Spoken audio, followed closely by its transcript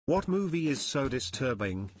What movie is so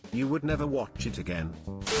disturbing, you would never watch it again?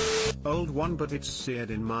 Old one, but it's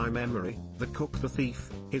seared in my memory. The Cook, the Thief,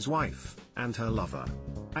 His Wife, and Her Lover.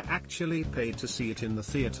 I actually paid to see it in the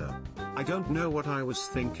theater. I don't know what I was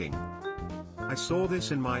thinking. I saw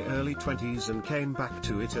this in my early 20s and came back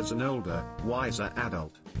to it as an older, wiser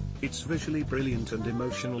adult. It's visually brilliant and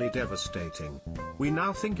emotionally devastating. We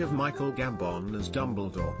now think of Michael Gambon as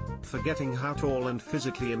Dumbledore, forgetting how tall and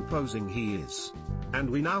physically imposing he is. And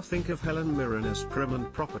we now think of Helen Mirren as prim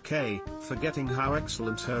and proper Kay, forgetting how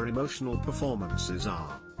excellent her emotional performances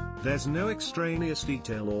are. There's no extraneous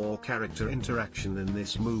detail or character interaction in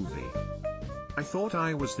this movie. I thought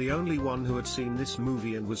I was the only one who had seen this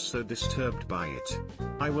movie and was so disturbed by it.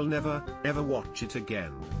 I will never, ever watch it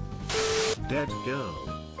again. Dead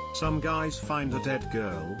Girl. Some guys find a dead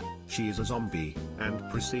girl, she is a zombie, and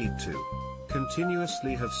proceed to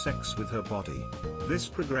continuously have sex with her body. This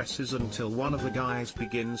progresses until one of the guys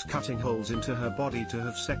begins cutting holes into her body to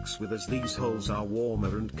have sex with, as these holes are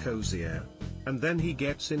warmer and cozier. And then he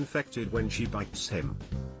gets infected when she bites him.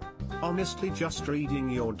 Honestly, just reading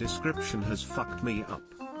your description has fucked me up.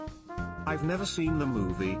 I've never seen the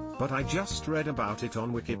movie, but I just read about it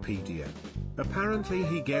on Wikipedia. Apparently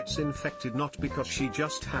he gets infected not because she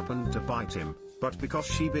just happened to bite him, but because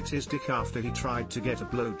she bit his dick after he tried to get a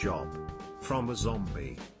blowjob from a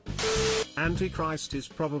zombie. Antichrist is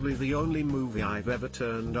probably the only movie I've ever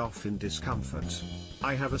turned off in discomfort.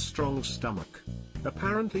 I have a strong stomach.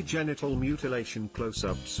 Apparently genital mutilation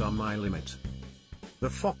close-ups are my limit. The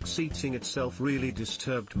fox eating itself really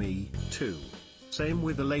disturbed me, too. Same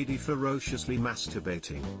with the lady ferociously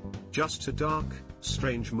masturbating. Just a dark,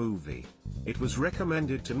 strange movie. It was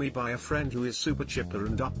recommended to me by a friend who is super chipper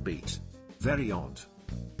and upbeat. Very odd.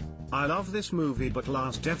 I love this movie, but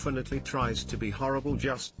Lars definitely tries to be horrible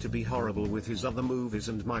just to be horrible with his other movies,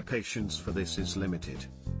 and my patience for this is limited.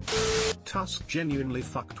 Tusk genuinely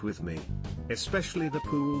fucked with me. Especially the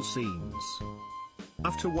pool scenes.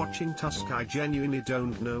 After watching Tusk, I genuinely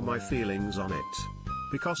don't know my feelings on it.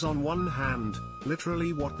 Because on one hand,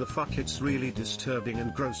 literally what the fuck, it's really disturbing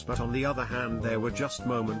and gross, but on the other hand there were just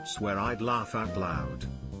moments where I'd laugh out loud.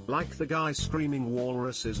 Like the guy screaming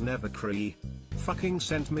 "Walrus is never Cree" fucking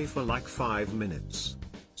sent me for like 5 minutes.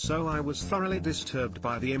 So I was thoroughly disturbed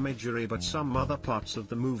by the imagery, but some other parts of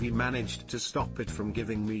the movie managed to stop it from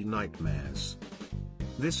giving me nightmares.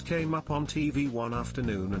 This came up on TV one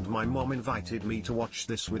afternoon and my mom invited me to watch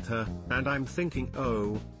this with her, and I'm thinking,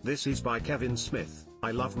 oh, this is by Kevin Smith,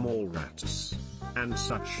 I love Mallrats and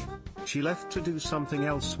such. She left to do something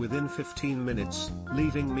else within 15 minutes,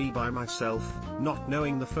 leaving me by myself, not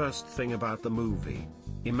knowing the first thing about the movie.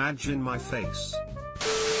 Imagine my face.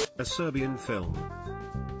 A Serbian film.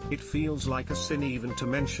 It feels like a sin even to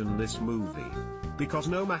mention this movie. Because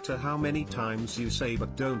no matter how many times you say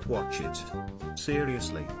but don't watch it.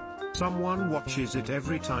 Seriously. Someone watches it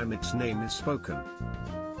every time its name is spoken.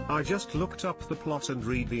 I just looked up the plot and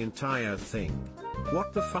read the entire thing.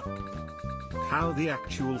 What the fuck? How the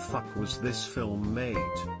actual fuck was this film made?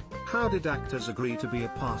 How did actors agree to be a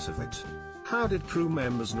part of it? How did crew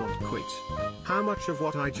members not quit? How much of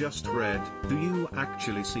what I just read do you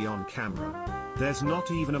actually see on camera? There's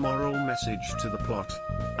not even a moral message to the plot.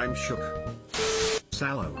 I'm shook.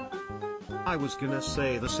 Sallow. I was gonna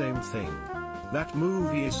say the same thing. That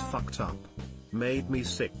movie is fucked up. Made me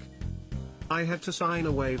sick. I had to sign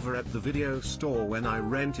a waiver at the video store when I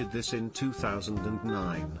rented this in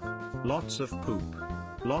 2009. Lots of poop.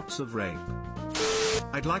 Lots of rape.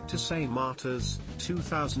 I'd like to say Martyrs,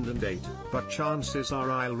 2008, but chances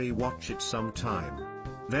are I'll rewatch it sometime.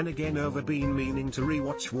 Then again, I've been meaning to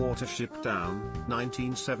rewatch Watership Down,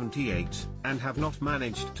 1978, and have not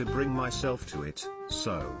managed to bring myself to it,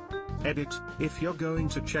 so. Edit, if you're going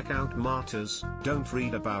to check out Martyrs, don't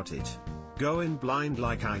read about it. Go in blind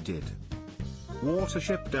like I did.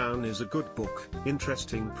 Watership Down is a good book,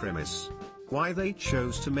 interesting premise. Why they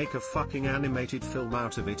chose to make a fucking animated film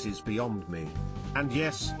out of it is beyond me. And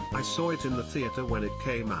yes, I saw it in the theater when it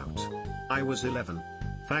came out. I was 11.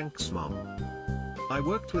 Thanks, Mom. I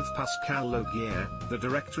worked with Pascal Laugier, the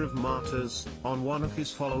director of Martyrs, on one of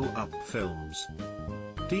his follow-up films.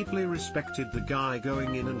 Deeply respected the guy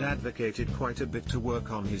going in and advocated quite a bit to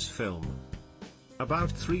work on his film.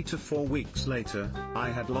 About 3 to 4 weeks later, I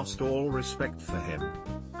had lost all respect for him.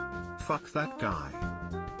 Fuck that guy.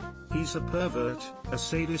 He's a pervert, a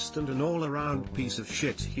sadist and an all-around piece of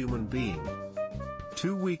shit human being.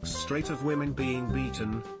 2 weeks straight of women being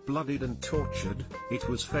beaten, bloodied and tortured, it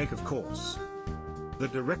was fake of course. The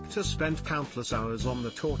director spent countless hours on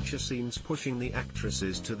the torture scenes, pushing the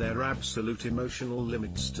actresses to their absolute emotional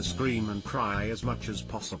limits to scream and cry as much as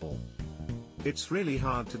possible. It's really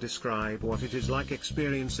hard to describe what it is like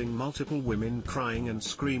experiencing multiple women crying and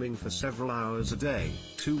screaming for several hours a day,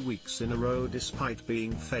 2 weeks in a row despite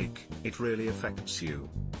being fake. It really affects you.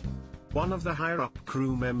 One of the higher-up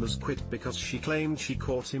crew members quit because she claimed she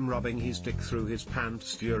caught him rubbing his dick through his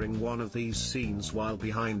pants during one of these scenes while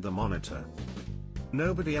behind the monitor.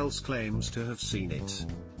 Nobody else claims to have seen it.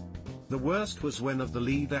 The worst was when one of the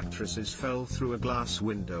lead actresses fell through a glass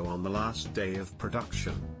window on the last day of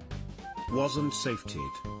production. Wasn't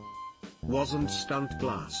safetied. Wasn't stunt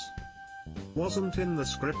glass. Wasn't in the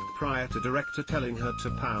script prior to director telling her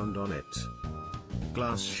to pound on it.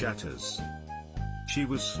 Glass shatters. She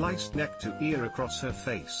was sliced neck to ear across her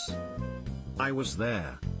face. I was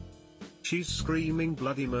there. She's screaming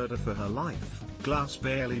bloody murder for her life. Glass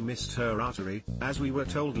barely missed her artery, as we were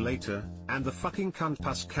told later, and the fucking cunt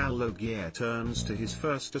Pascal Laugier turns to his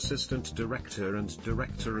first assistant director and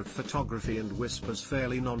director of photography and whispers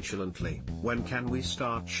fairly nonchalantly, "When can we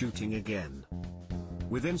start shooting again?"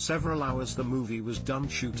 Within several hours the movie was done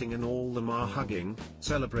shooting and all them are hugging,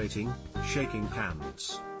 celebrating, shaking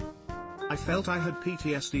hands. I felt I had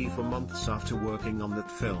PTSD for months after working on that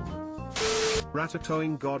film.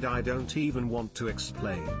 Ratatouille, God, I don't even want to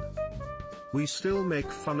explain. We still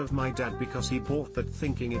make fun of my dad because he bought that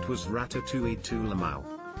thinking it was Ratatouille to Lamau.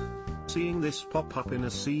 Seeing this pop up in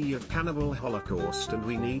a sea of cannibal holocaust and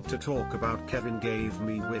we need to talk about Kevin gave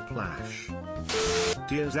me whiplash.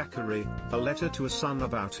 Dear Zachary, a letter to a son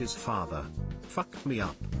about his father. Fuck me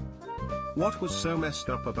up. What was so messed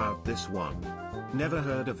up about this one? Never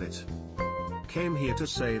heard of it. Came here to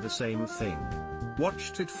say the same thing.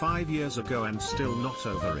 Watched it 5 years ago and still not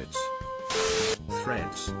over it.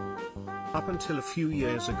 Threads. Up until a few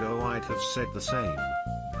years ago I'd have said the same.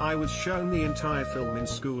 I was shown the entire film in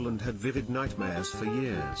school and had vivid nightmares for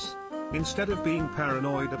years. Instead of being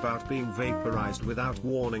paranoid about being vaporized without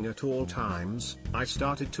warning at all times, I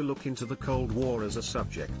started to look into the Cold War as a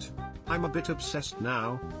subject. I'm a bit obsessed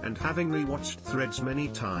now, and having rewatched Threads many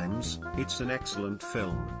times, it's an excellent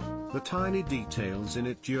film. The tiny details in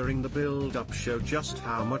it during the build-up show just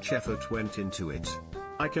how much effort went into it.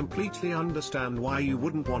 I completely understand why you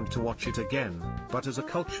wouldn't want to watch it again, but as a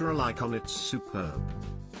cultural icon it's superb.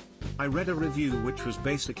 I read a review which was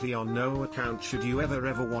basically on no account should you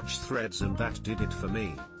ever watch Threads, and that did it for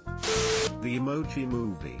me. The Emoji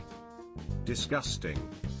Movie. Disgusting.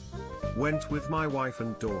 Went with my wife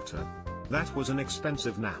and daughter. That was an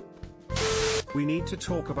expensive nap. We need to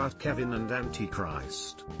talk about Kevin and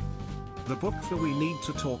Antichrist. The book for We Need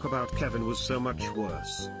to Talk About Kevin was so much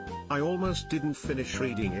worse. I almost didn't finish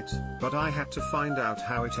reading it, but I had to find out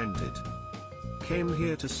how it ended. Came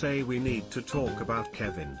here to say we need to talk about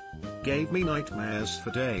Kevin. Gave me nightmares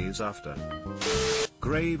for days after.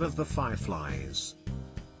 Grave of the Fireflies.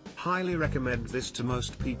 Highly recommend this to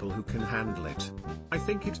most people who can handle it. I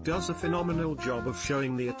think it does a phenomenal job of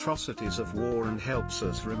showing the atrocities of war and helps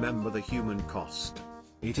us remember the human cost.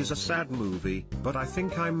 It is a sad movie, but I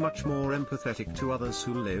think I'm much more empathetic to others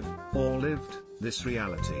who live, or lived, this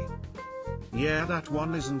reality. Yeah, that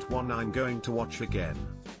one isn't one I'm going to watch again.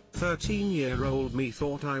 13-year-old me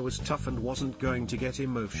thought I was tough and wasn't going to get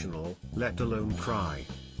emotional, let alone cry.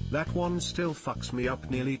 That one still fucks me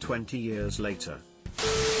up nearly 20 years later.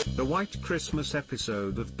 The White Christmas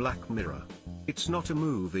episode of Black Mirror. It's not a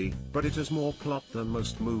movie, but it has more plot than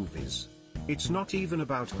most movies. It's not even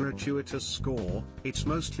about gratuitous score, it's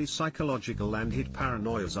mostly psychological and hid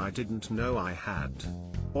paranoias I didn't know I had.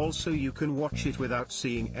 Also, you can watch it without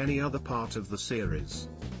seeing any other part of the series.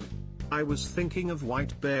 I was thinking of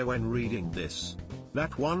White Bear when reading this.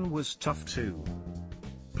 That one was tough too.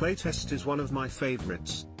 Playtest is one of my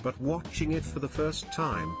favorites, but watching it for the first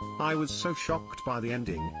time, I was so shocked by the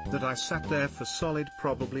ending, that I sat there for solid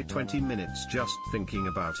probably 20 minutes just thinking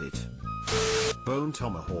about it. Bone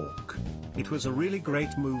Tomahawk. It was a really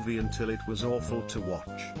great movie until it was awful to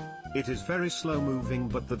watch. It is very slow moving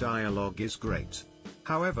but the dialogue is great.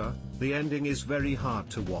 However, the ending is very hard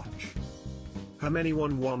to watch.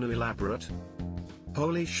 Anyone want to elaborate?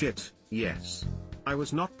 Holy shit, yes. I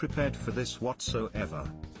was not prepared for this whatsoever.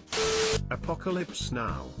 Apocalypse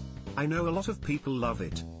Now. I know a lot of people love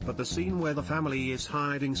it, but the scene where the family is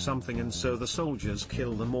hiding something and so the soldiers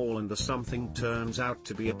kill them all and the something turns out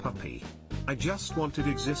to be a puppy. I just wanted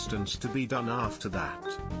existence to be done after that.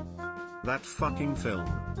 That fucking film.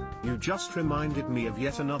 You just reminded me of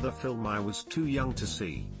yet another film I was too young to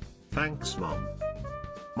see. Thanks, Mom.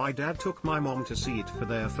 My dad took my mom to see it for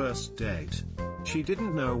their first date. She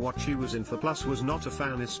didn't know what she was in for, plus was not a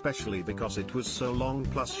fan, especially because it was so long,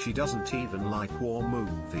 plus she doesn't even like war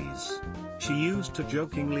movies. She used to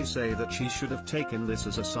jokingly say that she should have taken this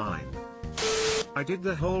as a sign. I did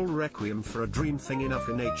the whole Requiem for a Dream thing enough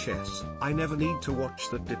in HS. I never need to watch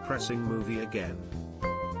that depressing movie again.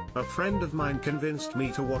 A friend of mine convinced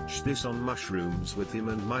me to watch this on mushrooms with him,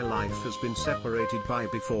 and my life has been separated by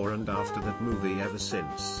before and after that movie ever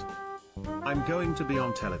since. I'm going to be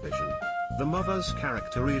on television. The mother's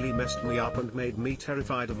character really messed me up and made me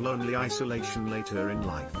terrified of lonely isolation later in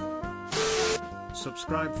life.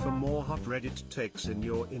 Subscribe for more hot Reddit takes in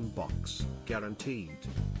your inbox, guaranteed.